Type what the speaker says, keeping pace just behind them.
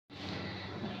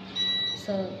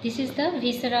So this is the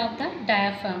viscera of the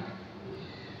diaphragm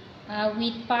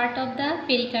with part of the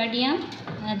pericardium.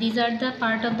 These are the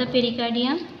part of the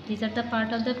pericardium. These are the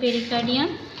part of the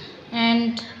pericardium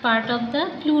and part of the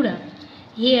pleura.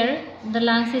 Here the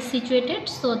lungs is situated,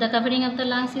 so the covering of the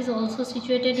lungs is also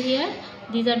situated here.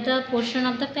 These are the portion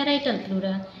of the parietal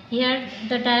pleura. Here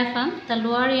the diaphragm, the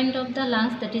lower end of the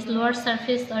lungs, that is lower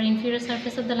surface or inferior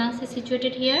surface of the lungs is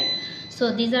situated here.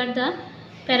 So these are the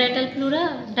parietal pleura,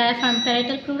 diaphragm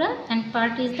parietal pleura, and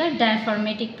part is the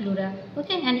diaphragmatic pleura.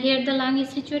 Okay, and here the lung is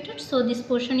situated, so this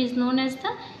portion is known as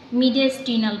the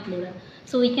mediastinal pleura.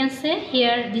 So we can say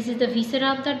here this is the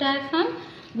viscera of the diaphragm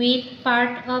with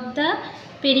part of the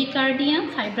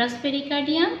pericardium, fibrous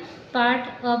pericardium, part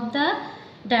of the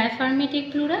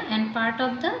diaphragmatic pleura and part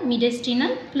of the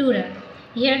mediastinal pleura.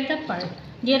 Here the part.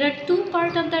 There are two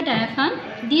parts of the diaphragm.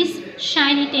 This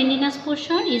shiny tendinous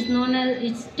portion is known as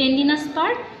its tendinous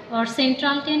part or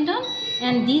central tendon,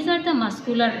 and these are the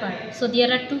muscular part. So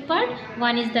there are two parts.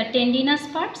 One is the tendinous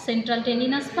part, central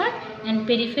tendinous part, and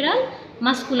peripheral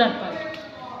muscular part.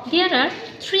 There are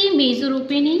three major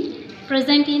openings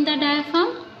present in the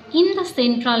diaphragm. In the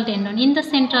central tendon, this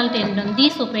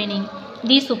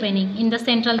opening in the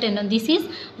central tendon, this is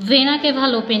vena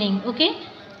cava opening, okay,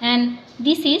 and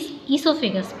this is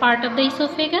esophagus, part of the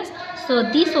esophagus. So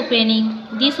this opening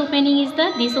is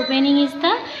the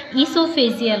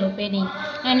esophageal opening,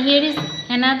 and here is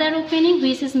another opening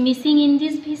which is missing in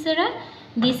this viscera.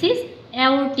 This is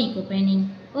aortic opening,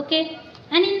 okay.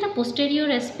 And in the posterior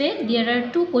aspect there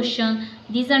are two portions.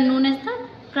 These are known as the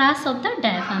crus of the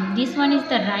diaphragm. This one is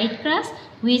the right crus,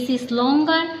 which is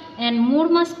longer and more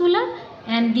muscular,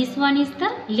 and this one is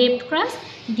the left crus.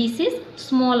 This is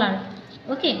smaller,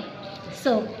 okay.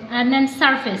 So and then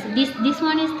surface, this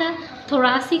one is the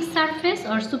thoracic surface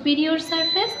or superior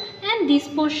surface, and this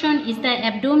portion is the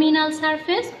abdominal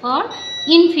surface or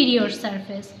inferior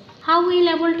surface. How we will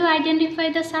able to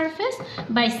identify the surface?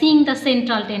 By seeing the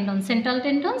central tendon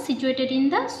situated in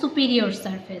the superior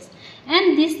surface,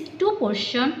 and these two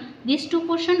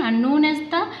portions are known as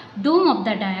the dome of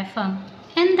the diaphragm,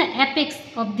 and the apex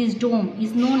of this dome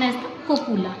is known as the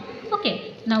copula.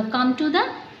 Okay, now come to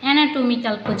the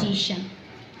anatomical position.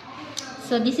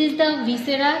 So this is the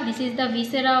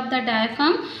viscera of the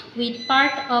diaphragm with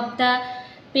part of the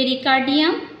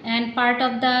pericardium and part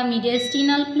of the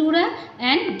mediastinal pleura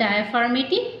and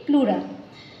diaphragmatic pleura.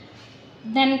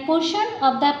 Then portion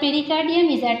of the pericardium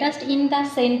is attached in the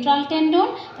central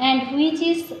tendon, and which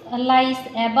lies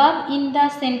above in the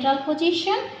central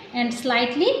position and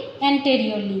slightly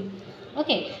anteriorly.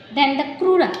 Okay. Then the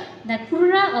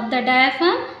pleura of the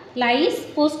diaphragm lies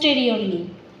posteriorly,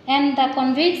 and the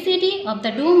convexity of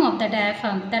the dome of the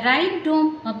diaphragm, the right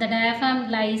dome of the diaphragm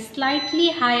lies slightly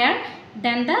higher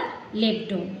than the left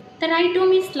dome. The right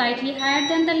dome is slightly higher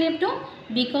than the left dome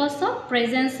because of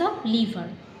presence of liver.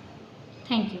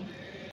 Thank you.